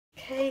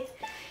Okay,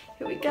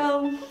 here we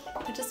go.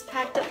 I just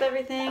packed up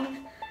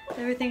everything.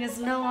 Everything is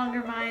no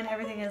longer mine.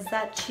 Everything is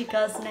that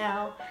chica's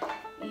now.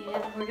 And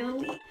we're gonna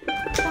leave.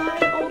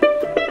 Bye, old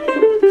man.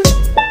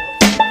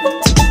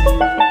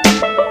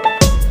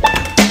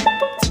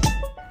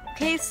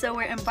 Okay, so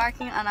we're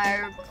embarking on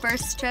our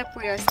first trip.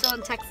 We are still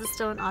in Texas,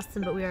 still in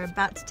Austin, but we are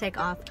about to take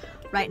off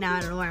right now.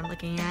 I don't know where I'm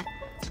looking at.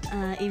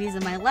 Evie's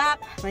in my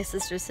lap, my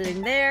sister's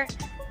sitting there,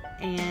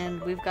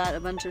 and we've got a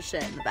bunch of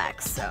shit in the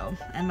back, so,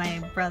 and my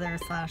brother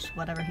slash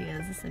whatever he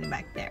is sitting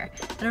back there.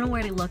 I don't know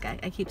where to look, I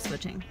keep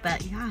switching,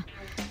 but yeah.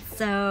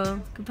 So,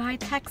 goodbye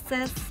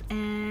Texas,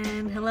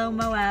 and hello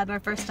Moab. Our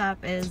first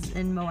stop is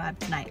in Moab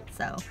tonight,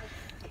 so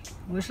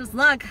wish us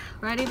luck.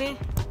 Right, Evie?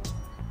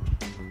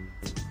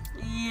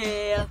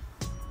 Yeah.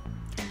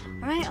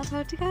 Alright, I'll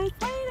talk to you guys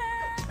later.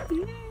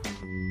 Yeah.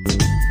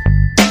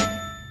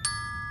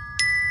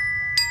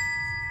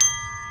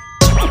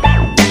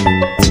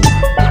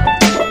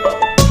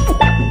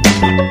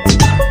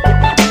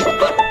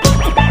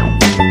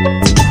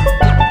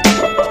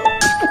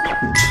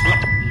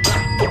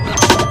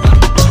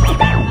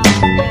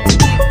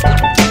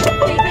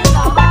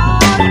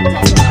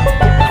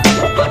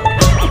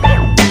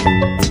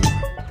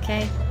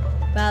 Okay,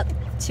 about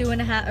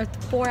 2.5 or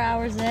 4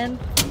 hours in.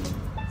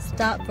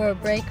 Stop for a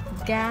break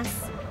for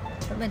gas.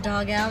 Put my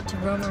dog out to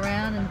roam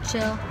around and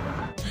chill.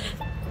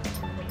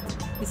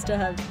 We still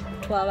have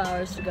 12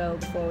 hours to go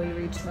before we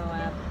reach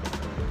Moab.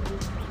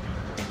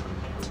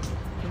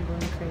 I'm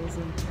going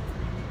crazy.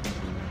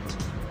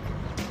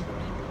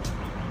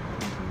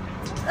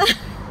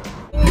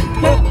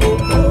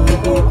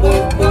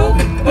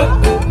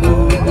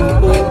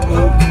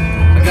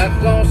 I got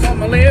gloss on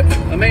my lips,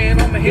 a man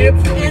on my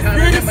hips,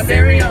 kind of my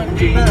dairy on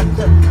jeans.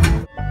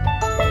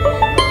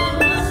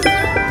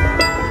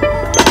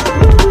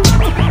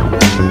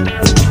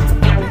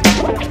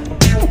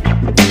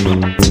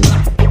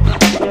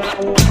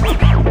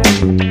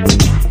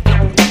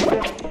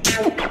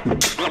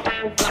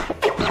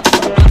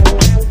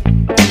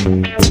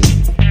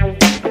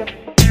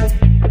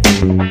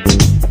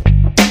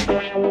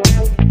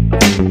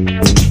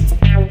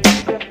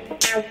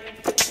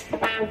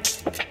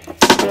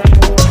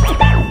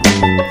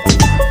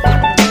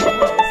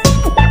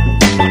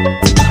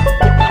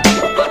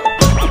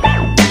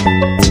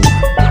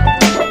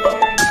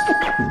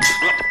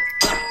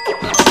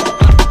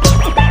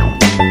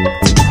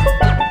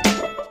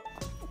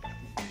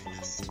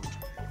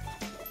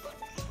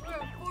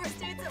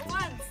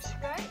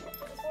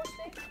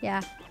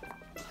 Yeah.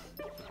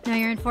 No,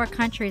 you're in 4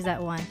 countries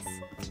at once.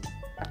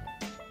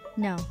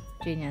 No,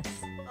 genius.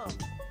 Oh.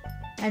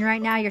 And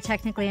right now you're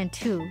technically in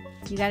 2.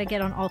 You gotta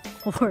get on all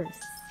 4s.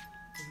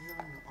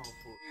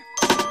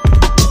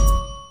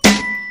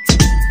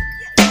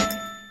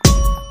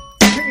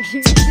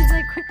 She's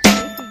like, quit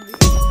shaking me.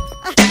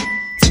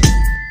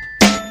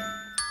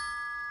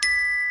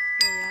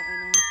 Where are we at right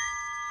now?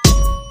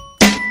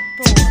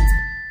 4.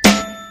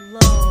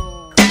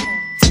 Low.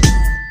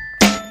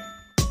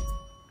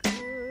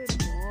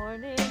 Good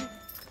morning.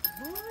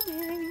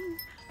 Morning.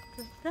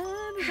 The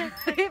sun is up.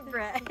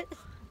 Bread.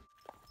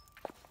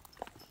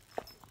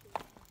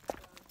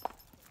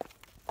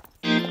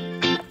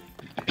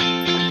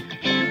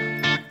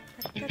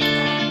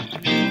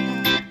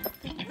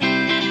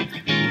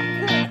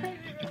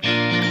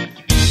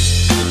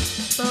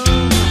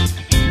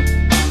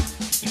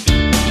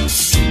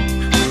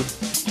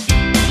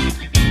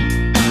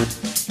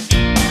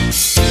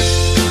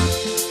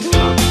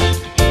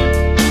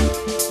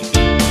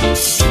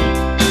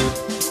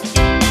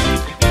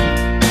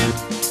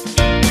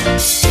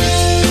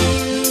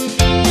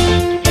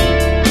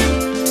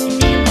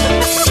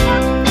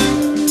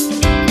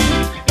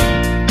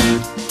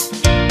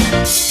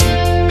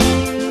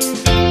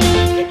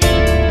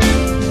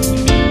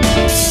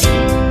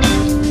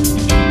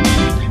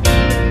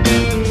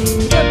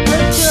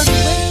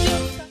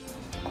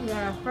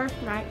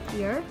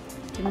 Here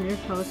in this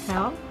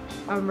hotel.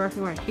 I'm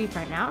brushing my teeth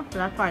right now, so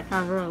that's why it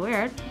sounds really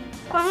weird.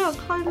 But look,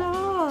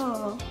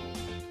 hello!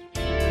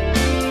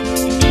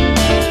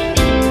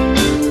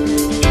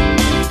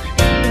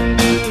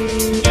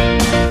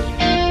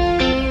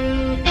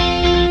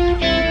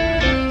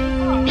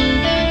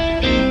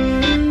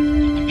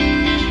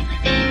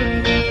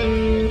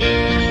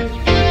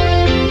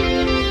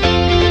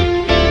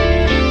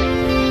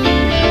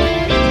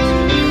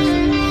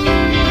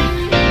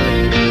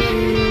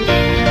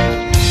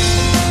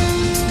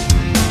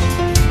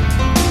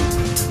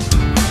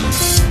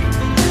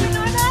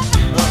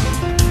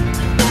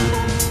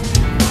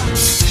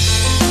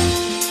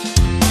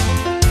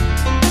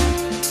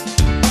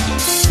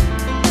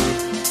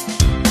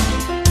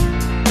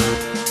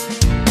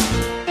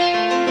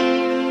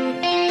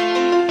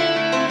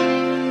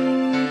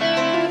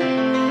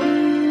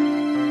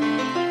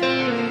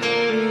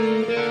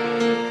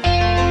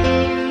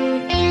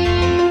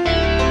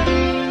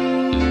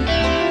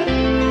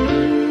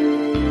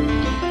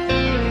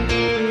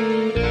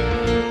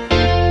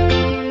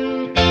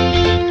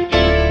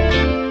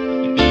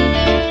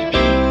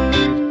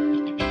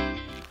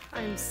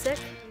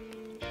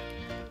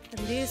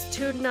 these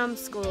two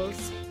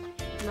numbskulls,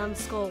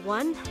 Numbskull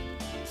 1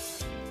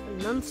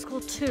 and Numbskull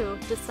 2,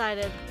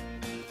 decided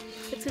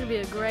it's gonna be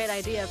a great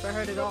idea for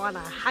her to go on a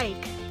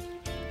hike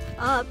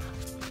up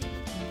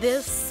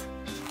this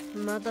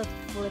mother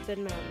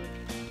flippin' mountain.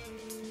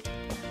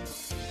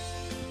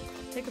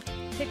 Take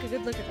a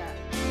good look at that.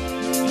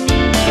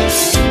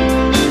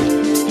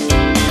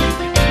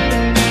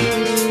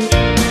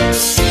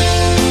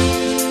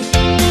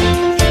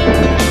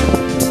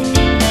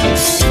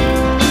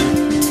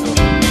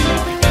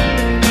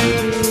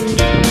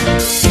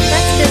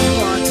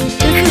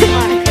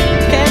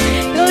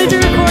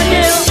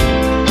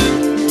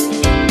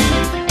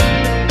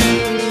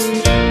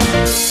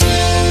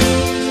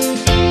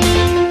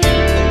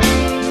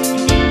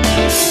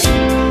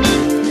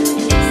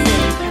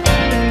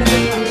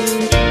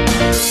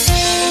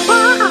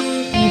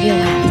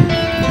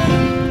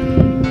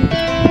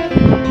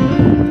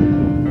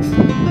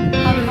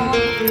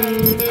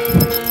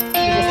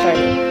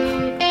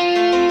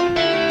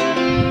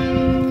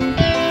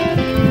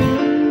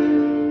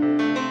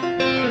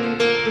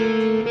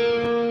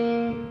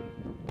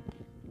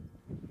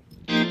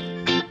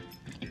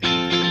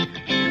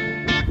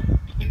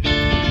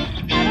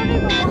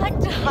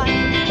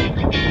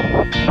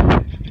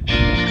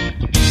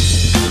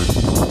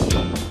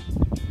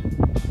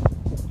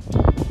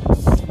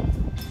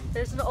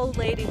 There's an old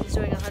lady who's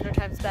doing 100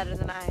 times better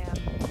than I am.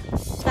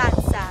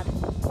 That's sad.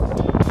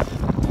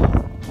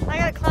 I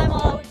gotta climb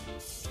all the way.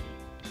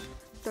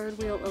 Third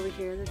wheel over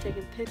here. They're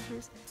taking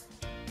pictures,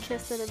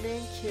 kissing and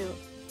being cute.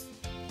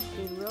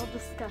 Being real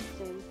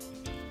disgusting.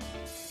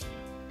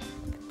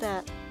 Look at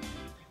that.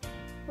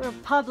 We're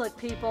public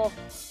people.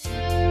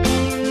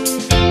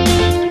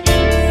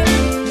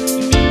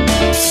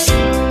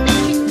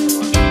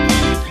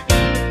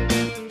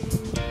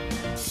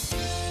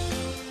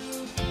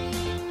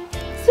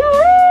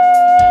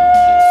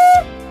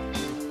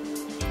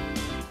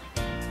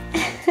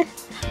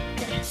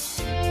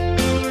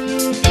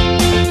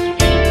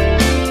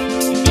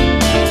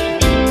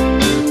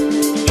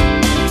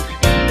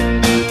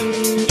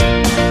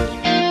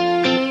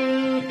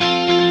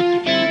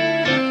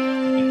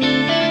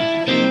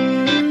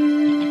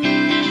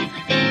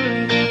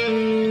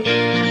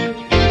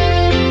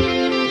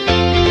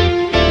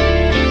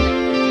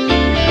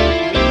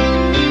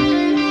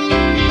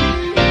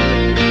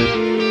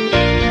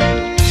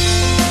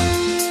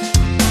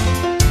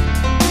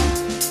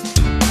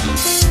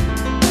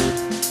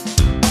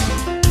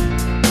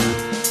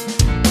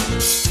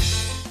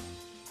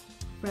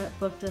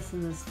 Booked us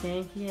in this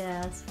fancy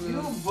ass room.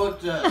 You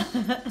booked us.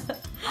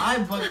 I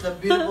booked the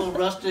beautiful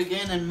rustic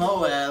inn in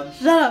Moab.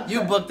 Shut up.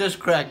 You booked this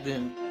cracked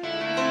inn.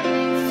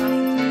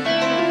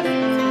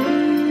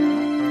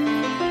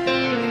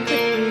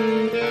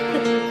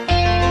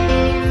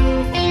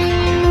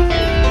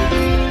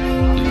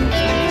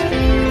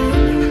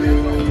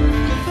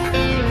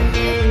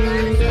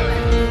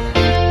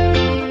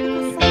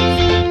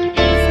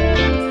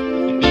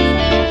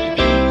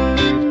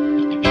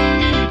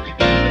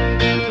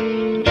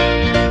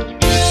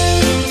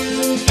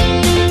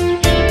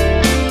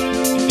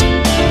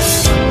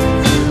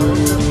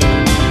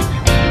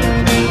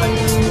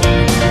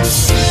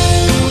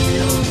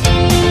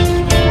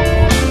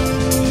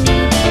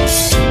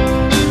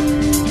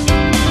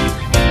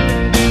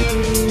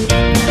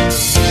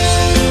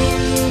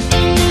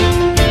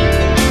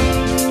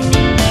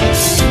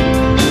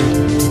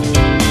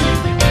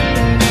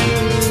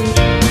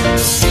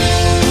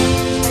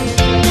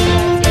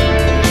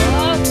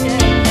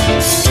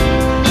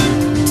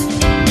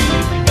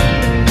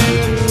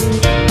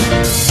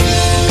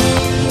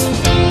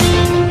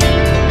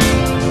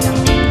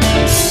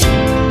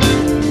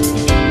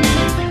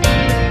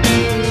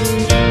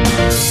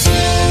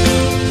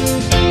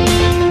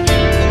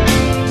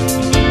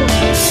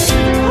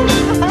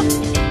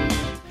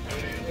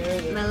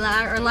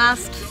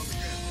 Last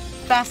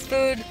fast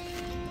food.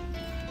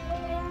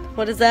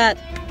 What is that?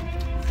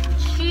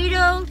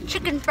 Cheeto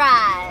chicken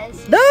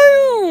fries.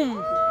 Boom!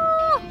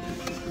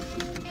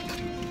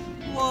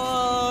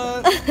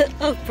 What?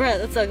 Oh, Brett,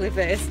 that's ugly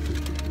face.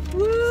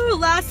 Woo!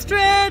 Last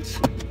stretch.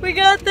 We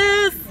got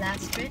this.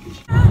 Last stretch.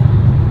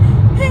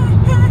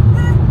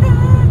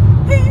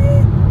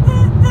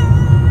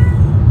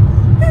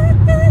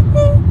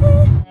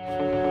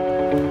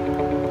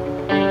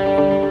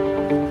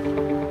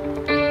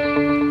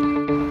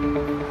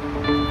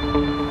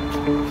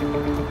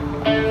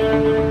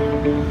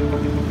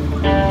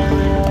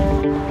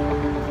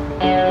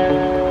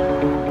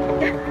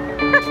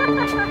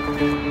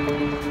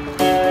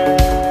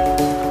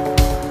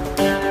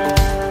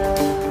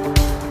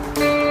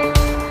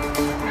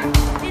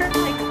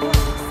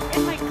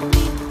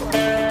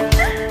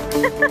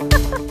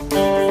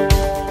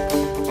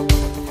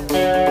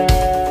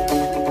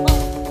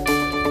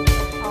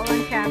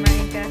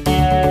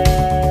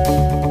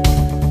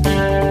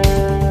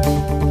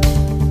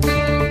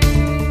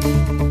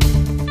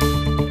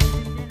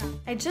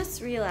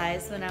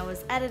 When I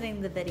was editing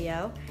the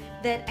video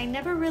that I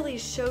never really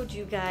showed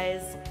you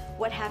guys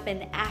what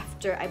happened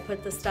after I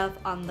put the stuff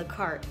on the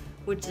cart.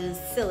 which is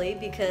silly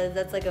because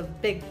that's like a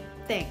big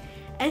thing.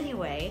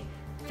 Anyway,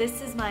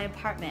 this is my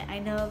apartment. I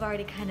know I've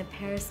already kind of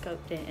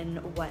periscoped it and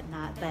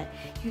whatnot, but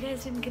you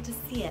guys didn't get to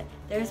see it.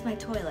 There's my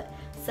toilet.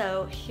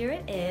 So here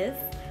it is.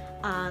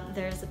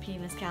 There's a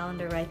penis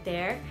calendar right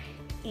there.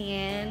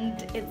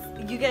 And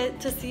you get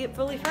to see it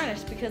fully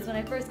furnished because when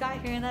I first got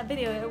here in that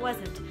video, it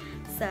wasn't.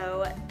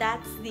 So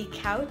that's the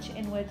couch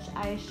in which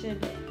I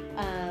should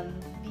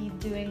be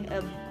doing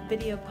a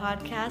video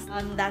podcast.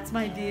 That's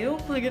my view.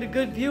 I get a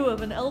good view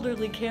of an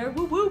elderly care.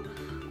 Woo woo.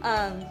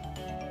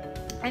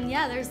 And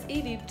yeah, there's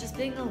Evie just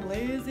being a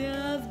lazy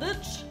ass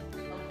bitch.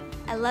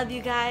 I love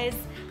you guys.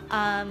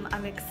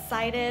 I'm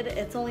excited.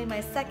 It's only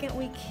my second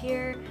week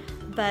here,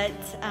 but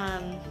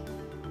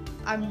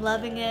I'm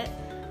loving it.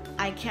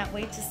 I can't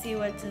wait to see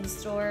what's in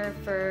store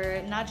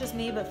for not just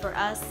me, but for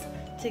us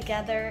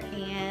together.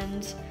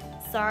 And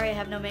sorry I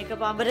have no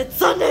makeup on, but it's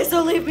Sunday,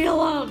 so leave me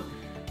alone.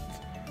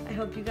 I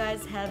hope you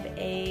guys have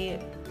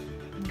a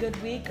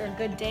good week or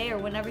good day or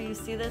whenever you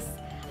see this.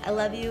 I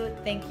love you.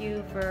 Thank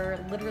you for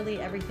literally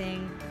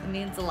everything. It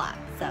means a lot.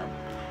 So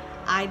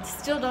I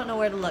still don't know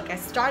where to look. I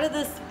started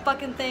this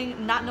fucking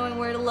thing not knowing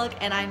where to look,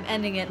 and I'm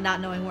ending it not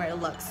knowing where to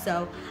look.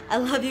 So I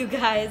love you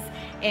guys,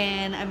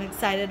 and I'm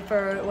excited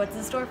for what's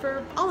in store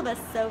for all of us.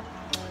 So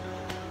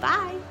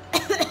bye.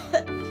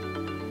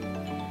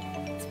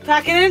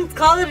 Packing in.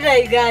 Call it a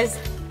day, you guys.